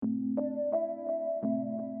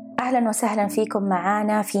أهلا وسهلا فيكم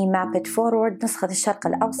معانا في مابت فورورد نسخة الشرق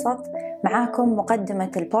الأوسط. معاكم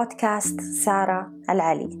مقدمة البودكاست سارة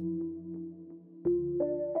العلي.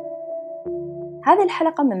 هذه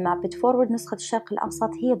الحلقة من مابت فورورد نسخة الشرق الأوسط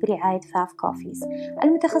هي برعاية فاف كوفيز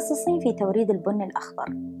المتخصصين في توريد البن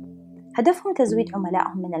الأخضر. هدفهم تزويد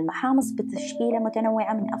عملائهم من المحامص بتشكيلة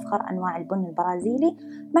متنوعة من أفخر أنواع البن البرازيلي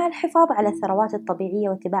مع الحفاظ على الثروات الطبيعية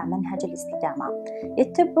واتباع منهج الاستدامة.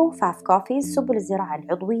 يتبعوا فاف كوفيز سبل الزراعة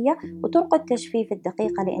العضوية وطرق التجفيف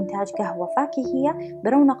الدقيقة لإنتاج قهوة فاكهية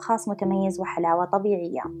برونق خاص متميز وحلاوة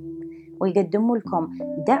طبيعية. ويقدموا لكم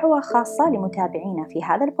دعوة خاصة لمتابعينا في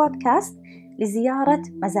هذا البودكاست لزيارة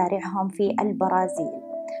مزارعهم في البرازيل،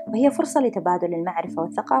 وهي فرصة لتبادل المعرفة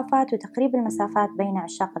والثقافات وتقريب المسافات بين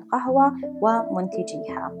عشاق القهوة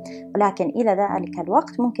ومنتجيها. ولكن إلى ذلك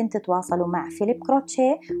الوقت ممكن تتواصلوا مع فيليب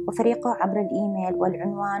كروتشيه وفريقه عبر الإيميل،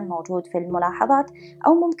 والعنوان موجود في الملاحظات،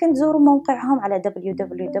 أو ممكن تزوروا موقعهم على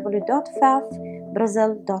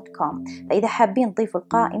www.fafbrazil.com. فإذا حابين تضيفوا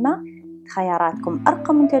القائمة خياراتكم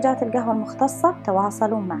أرقى منتجات القهوة المختصة،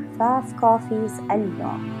 تواصلوا مع فاف كوفيز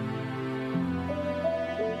اليوم.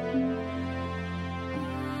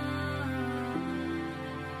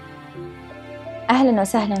 أهلا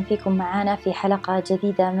وسهلا فيكم معنا في حلقة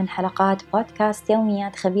جديدة من حلقات بودكاست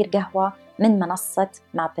يوميات خبير قهوة من منصة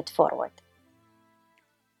مابت فورورد.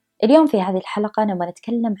 اليوم في هذه الحلقة نبغى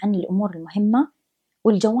نتكلم عن الأمور المهمة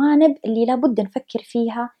والجوانب اللي لابد نفكر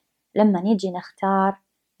فيها لما نيجي نختار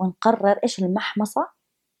ونقرر إيش المحمصة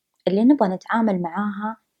اللي نبغى نتعامل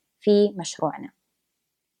معاها في مشروعنا،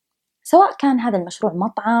 سواء كان هذا المشروع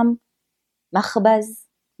مطعم، مخبز،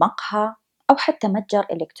 مقهى، أو حتى متجر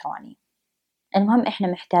إلكتروني. المهم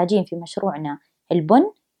إحنا محتاجين في مشروعنا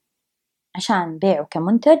البن عشان بيعه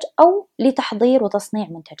كمنتج أو لتحضير وتصنيع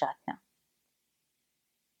منتجاتنا.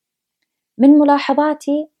 من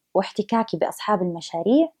ملاحظاتي واحتكاكي بأصحاب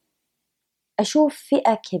المشاريع أشوف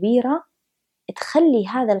فئة كبيرة تخلي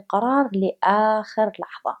هذا القرار لآخر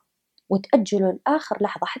لحظة وتأجله لآخر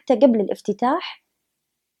لحظة حتى قبل الافتتاح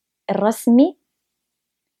الرسمي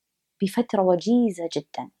بفترة وجيزة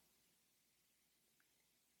جدا.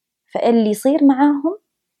 فاللي يصير معاهم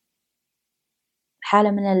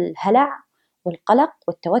حالة من الهلع والقلق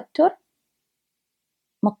والتوتر،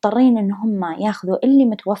 مضطرين إن هم ياخذوا اللي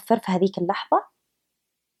متوفر في هذيك اللحظة،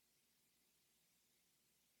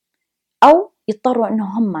 أو يضطروا إن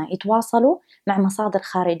هم يتواصلوا مع مصادر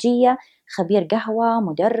خارجية، خبير قهوة،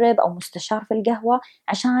 مدرب أو مستشار في القهوة،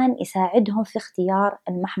 عشان يساعدهم في اختيار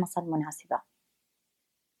المحمصة المناسبة.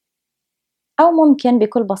 أو ممكن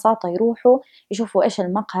بكل بساطة يروحوا يشوفوا إيش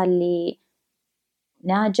المقهى اللي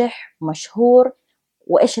ناجح ومشهور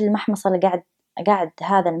وإيش المحمصة اللي قاعد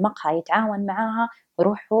هذا المقهى يتعاون معاها،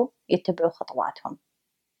 ويروحوا يتبعوا خطواتهم.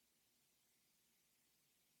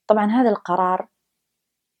 طبعا هذا القرار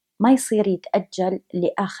ما يصير يتأجل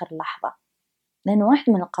لآخر لحظة، لأنه واحد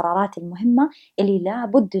من القرارات المهمة اللي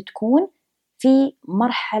لابد تكون في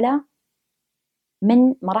مرحلة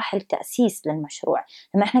من مراحل تأسيس للمشروع،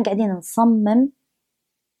 لما إحنا قاعدين نصمم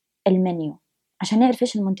المنيو عشان نعرف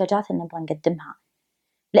إيش المنتجات اللي نبغى نقدمها،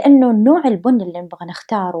 لأنه نوع البن اللي نبغى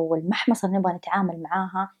نختاره والمحمصة اللي نبغى نتعامل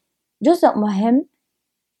معاها جزء مهم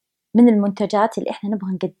من المنتجات اللي إحنا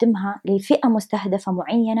نبغى نقدمها لفئة مستهدفة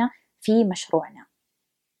معينة في مشروعنا.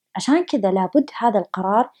 عشان كذا لابد هذا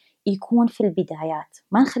القرار يكون في البدايات،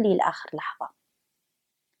 ما نخليه لآخر لحظة.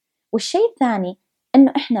 والشيء الثاني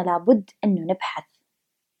إنه إحنا لابد إنه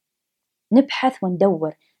نبحث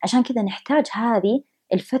وندور، عشان كذا نحتاج هذه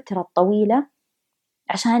الفترة الطويلة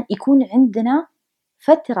عشان يكون عندنا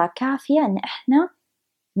فترة كافية إن إحنا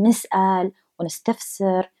نسأل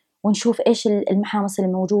ونستفسر ونشوف إيش المحامص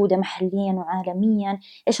الموجودة محليا وعالميا،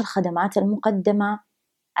 إيش الخدمات المقدمة،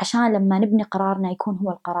 عشان لما نبني قرارنا يكون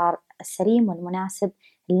هو القرار السليم والمناسب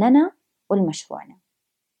لنا ولمشروعنا.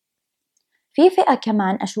 في فئة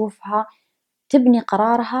كمان أشوفها تبني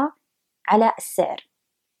قرارها على السعر.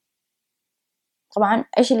 طبعا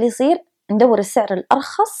إيش اللي يصير؟ ندور السعر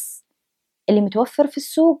الأرخص اللي متوفر في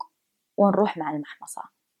السوق ونروح مع المحمصة.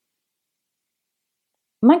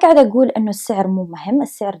 ما قاعد أقول إنه السعر مو مهم،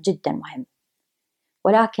 السعر جدا مهم،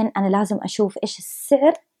 ولكن أنا لازم أشوف إيش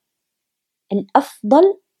السعر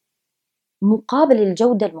الأفضل مقابل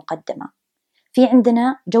الجودة المقدمة. في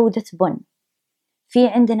عندنا جودة بن، في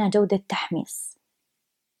عندنا جودة تحميص،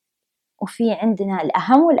 وفي عندنا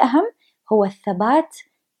الأهم والأهم هو الثبات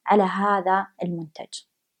على هذا المنتج.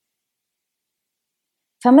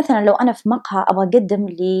 فمثلا لو أنا في مقهى أبغى أقدم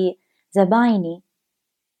لزبايني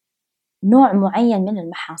نوع معين من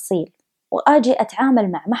المحاصيل، وأجي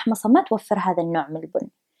أتعامل مع محمصة ما توفر هذا النوع من البن،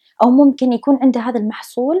 أو ممكن يكون عند هذا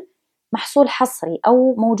المحصول محصول حصري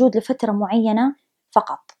أو موجود لفترة معينة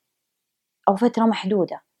فقط، أو فترة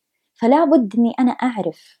محدودة، فلا بد أني أنا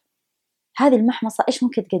أعرف هذه المحمصة إيش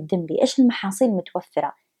ممكن تقدم لي، إيش المحاصيل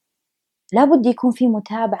المتوفرة. لا بد يكون في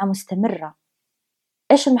متابعة مستمرة،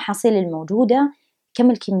 إيش المحاصيل الموجودة،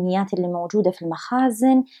 كم الكميات اللي موجودة في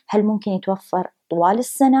المخازن، هل ممكن يتوفر طوال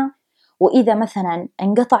السنة، وإذا مثلا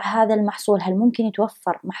انقطع هذا المحصول هل ممكن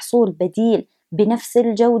يتوفر محصول بديل بنفس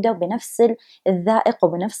الجودة وبنفس الذائق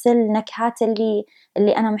وبنفس النكهات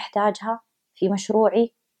اللي أنا محتاجها في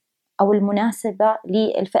مشروعي أو المناسبة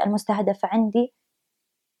للفئة المستهدفة عندي.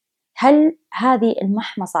 هل هذه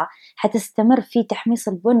المحمصة حتستمر في تحميص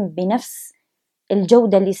البن بنفس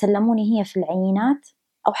الجودة اللي سلموني هي في العينات،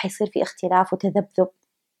 أو حيصير في اختلاف وتذبذب؟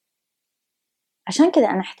 عشان كذا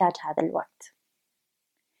أنا أحتاج هذا الوقت.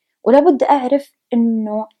 ولا بد أعرف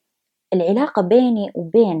إنه العلاقة بيني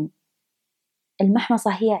وبين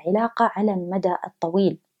المحمصة هي علاقة على المدى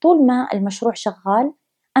الطويل. طول ما المشروع شغال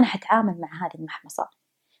أنا حتعامل مع هذه المحمصة،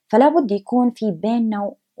 فلا بد يكون في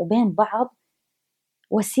بيننا وبين بعض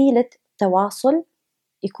وسيلة تواصل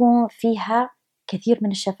يكون فيها كثير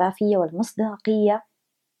من الشفافية والمصداقية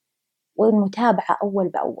والمتابعة أول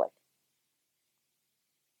بأول.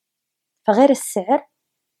 فغير السعر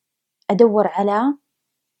أدور على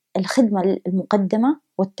الخدمة المقدمة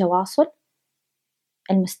والتواصل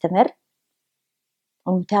المستمر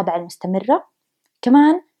والمتابعة المستمرة.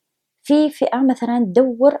 كمان في فئة مثلا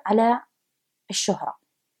تدور على الشهرة،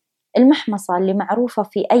 المحمصة اللي معروفة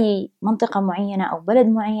في أي منطقة معينة أو بلد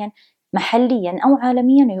معين محليا أو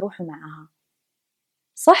عالميا يروحوا معها.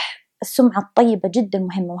 صح، السمعة الطيبة جدا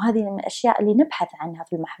مهمة، وهذه من الأشياء اللي نبحث عنها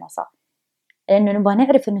في المحمصة، لأنه نبغى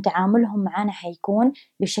نعرف أنه تعاملهم معنا حيكون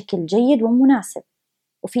بشكل جيد ومناسب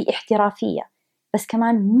وفي احترافية. بس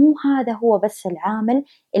كمان مو هذا هو بس العامل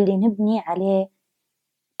اللي نبني عليه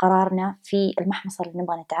قرارنا في المحمصة اللي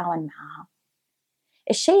نبغى نتعاون معها.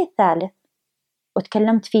 الشيء الثالث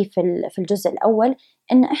وتكلمت فيه في الجزء الأول،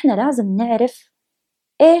 إن إحنا لازم نعرف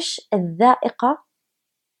إيش الذائقة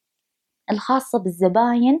الخاصة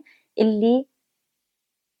بالزباين اللي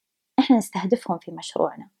إحنا نستهدفهم في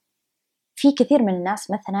مشروعنا. في كثير من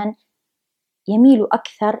الناس مثلا يميلوا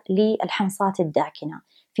أكثر للحمصات الداكنة،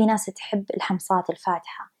 في ناس تحب الحمصات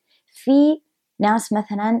الفاتحة، في ناس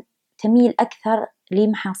مثلا تميل أكثر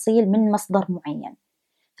لمحاصيل من مصدر معين.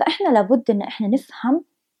 فإحنا لابد إن إحنا نفهم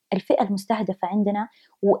الفئة المستهدفة عندنا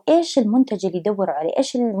وإيش المنتج اللي يدوروا عليه،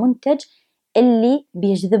 إيش المنتج اللي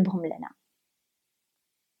بيجذبهم لنا.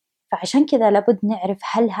 فعشان كذا لابد نعرف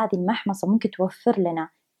هل هذه المحمصة ممكن توفر لنا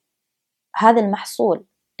هذا المحصول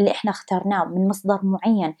اللي إحنا اخترناه من مصدر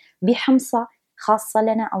معين بحمصة خاصة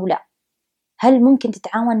لنا أو لا. هل ممكن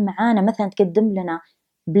تتعاون معانا مثلا تقدم لنا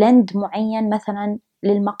بلند معين مثلا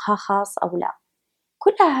للمقهى خاص أو لا.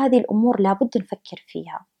 كل هذه الأمور لابد نفكر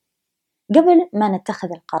فيها قبل ما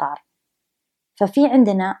نتخذ القرار. ففي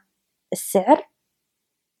عندنا السعر،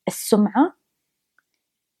 السمعة،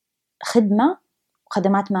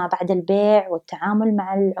 خدمات ما بعد البيع والتعامل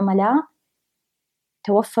مع العملاء،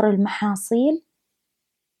 توفر المحاصيل،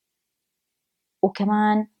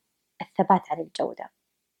 وكمان الثبات على الجودة.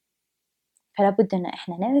 فلا بد أن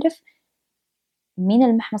إحنا نعرف مين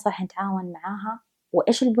المحمصة اللي حنتعاون معاها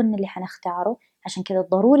وإيش البن اللي حنختاره. عشان كذا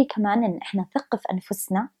ضروري كمان أن إحنا نثقف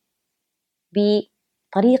أنفسنا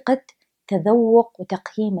بطريقة تذوق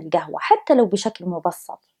وتقييم القهوة، حتى لو بشكل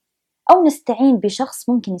مبسط، أو نستعين بشخص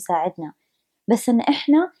ممكن يساعدنا. بس أن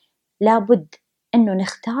إحنا لابد أنه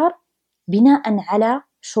نختار بناء على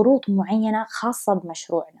شروط معينة خاصة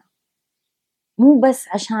بمشروعنا، مو بس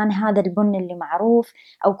عشان هذا البن اللي معروف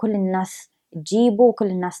أو كل الناس تجيبه وكل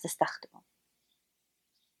الناس تستخدمه،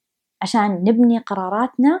 عشان نبني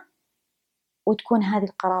قراراتنا وتكون هذه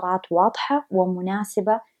القرارات واضحة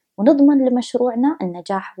ومناسبة ونضمن لمشروعنا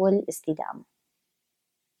النجاح والاستدامة.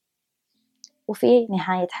 وفي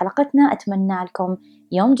نهاية حلقتنا أتمنى لكم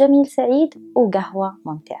يوم جميل سعيد وقهوة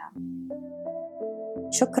ممتعة.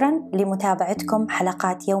 شكرا لمتابعتكم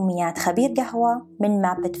حلقات يوميات خبير قهوة من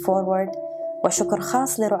مابت فورورد، وشكر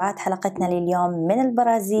خاص لرعاة حلقتنا لليوم من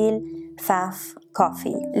البرازيل فاف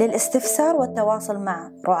كوفي. للاستفسار والتواصل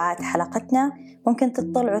مع رعاة حلقتنا ممكن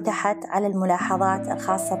تطلعوا تحت على الملاحظات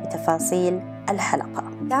الخاصة بتفاصيل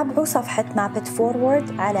الحلقة. تابعوا صفحة مابت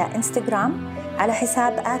فورورد على انستغرام على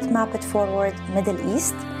حساب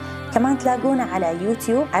 @mapitforwardmiddleeast. كمان تلاقونا على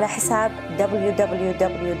يوتيوب على حساب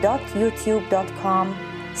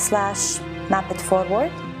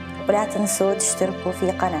www.youtube.com/mapitforward، ولا تنسوا تشتركوا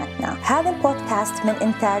في قناتنا. هذا البودكاست من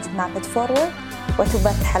إنتاج مابت فورورد،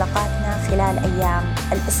 وتبث حلقاتنا خلال أيام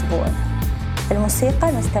الأسبوع.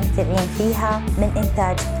 الموسيقى نستمتعين فيها من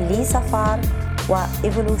إنتاج لي صفار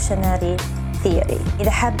وإيفولوشنري ثيوري.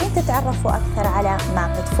 إذا حابين تتعرفوا أكثر على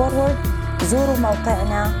مابت فورورد زوروا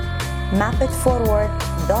موقعنا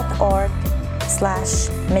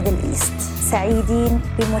mapitforward.org/Middle East. سعيدين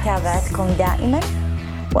بمتابعتكم دائما،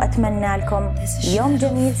 وأتمنى لكم يوم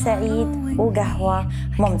جميل سعيد وقهوة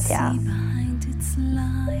ممتعة.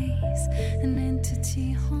 An entity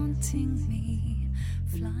haunting me,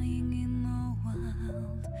 flying in